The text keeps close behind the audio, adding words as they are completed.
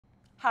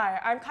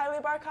Hi, I'm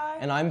Kylie Barkai.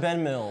 And I'm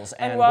Ben Mills.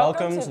 And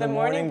welcome to the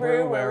Morning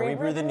Brew, where we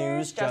brew the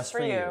news just for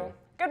you.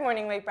 Good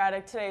morning, Lake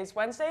Braddock. Today is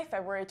Wednesday,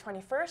 February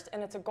 21st,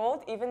 and it's a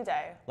gold even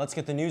day. Let's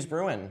get the news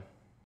brewing.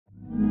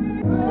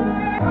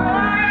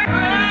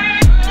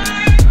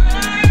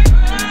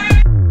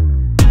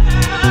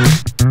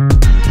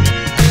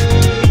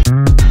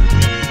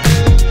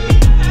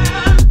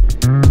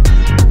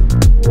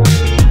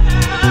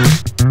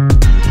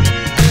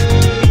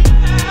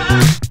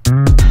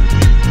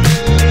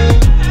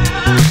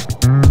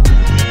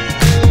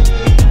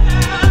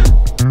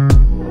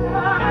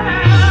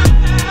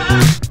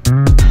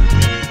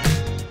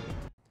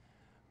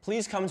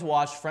 Please come to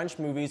watch French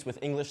movies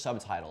with English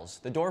subtitles.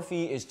 The door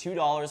fee is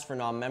 $2 for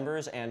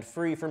non-members and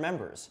free for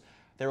members.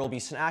 There will be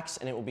snacks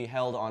and it will be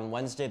held on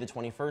Wednesday the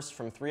 21st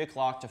from 3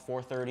 o'clock to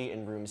 4:30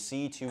 in room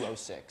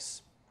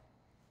C206.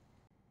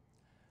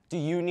 Do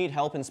you need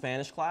help in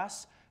Spanish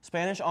class?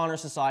 Spanish Honor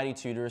Society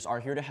tutors are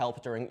here to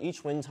help during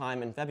each win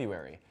time in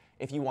February.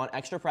 If you want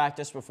extra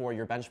practice before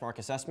your benchmark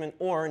assessment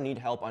or need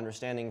help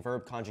understanding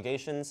verb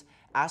conjugations,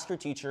 ask your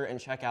teacher and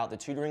check out the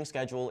tutoring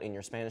schedule in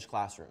your Spanish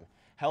classroom.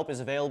 Help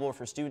is available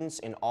for students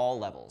in all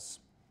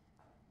levels.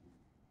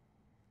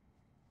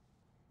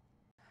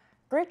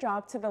 Great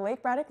job to the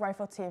Lake Braddock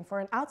Rifle team for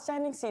an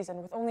outstanding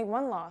season with only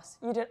one loss.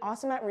 You did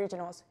awesome at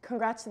regionals.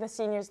 Congrats to the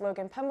seniors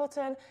Logan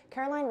Pembleton,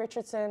 Caroline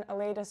Richardson,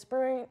 Aleida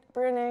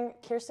Bruning,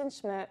 Kirsten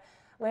Schmidt,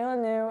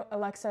 Layla New,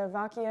 Alexa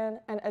Vakian,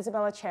 and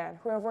Isabella Chan,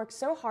 who have worked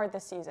so hard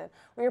this season.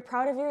 We are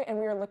proud of you and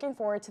we are looking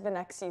forward to the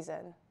next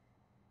season.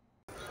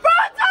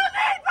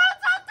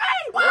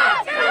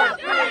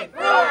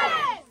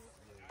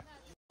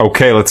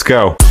 Okay, let's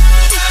go.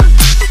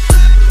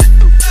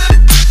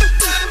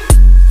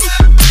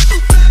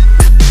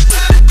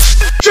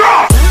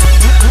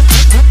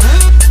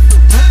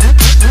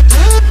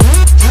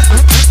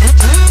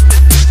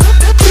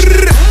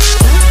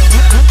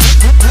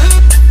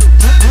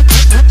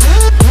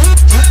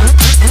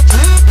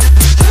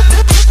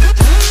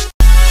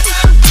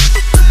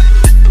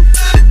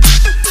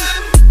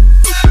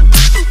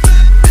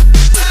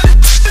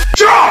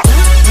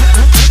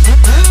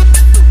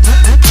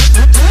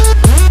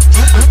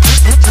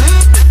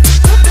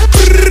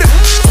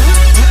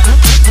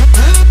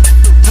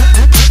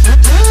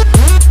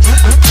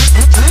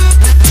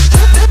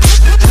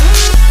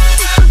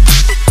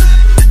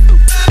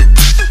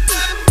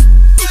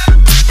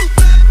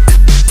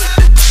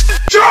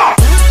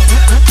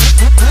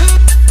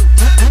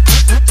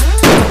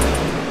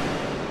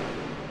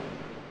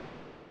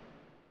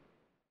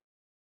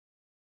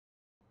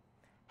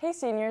 Hey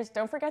seniors,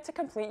 don't forget to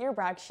complete your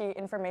brag sheet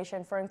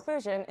information for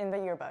inclusion in the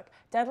yearbook.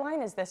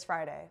 Deadline is this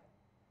Friday.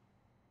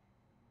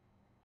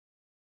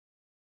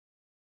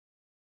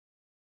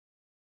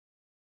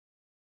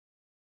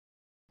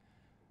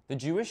 The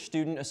Jewish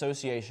Student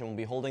Association will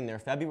be holding their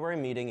February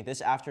meeting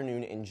this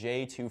afternoon in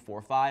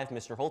J245,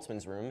 Mr.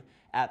 Holtzman's room,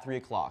 at 3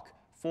 o'clock.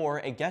 For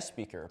a guest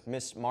speaker,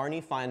 Miss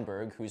Marnie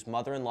Feinberg, whose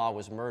mother-in-law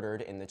was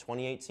murdered in the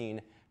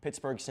 2018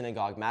 Pittsburgh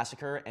Synagogue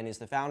Massacre and is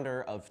the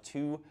founder of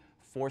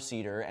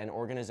 2-4-Seater, an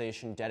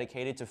organization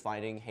dedicated to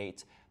fighting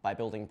hate by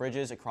building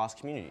bridges across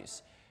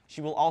communities.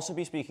 She will also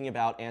be speaking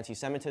about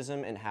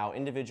anti-Semitism and how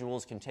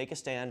individuals can take a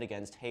stand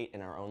against hate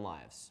in our own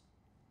lives.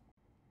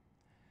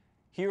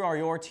 Here are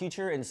your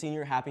teacher and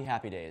senior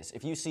happy days.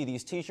 If you see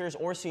these teachers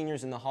or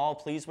seniors in the hall,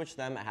 please wish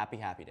them a happy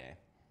day.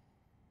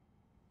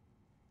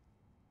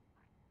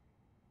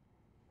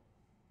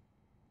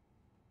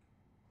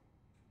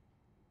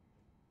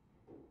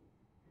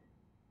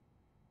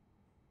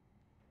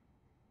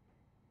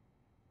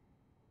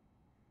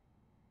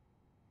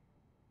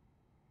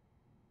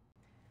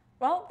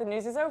 Well, the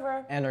news is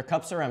over. And our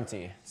cups are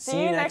empty.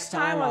 See you next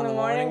time on the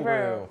Morning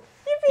Brew.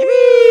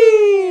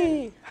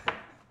 Yippee!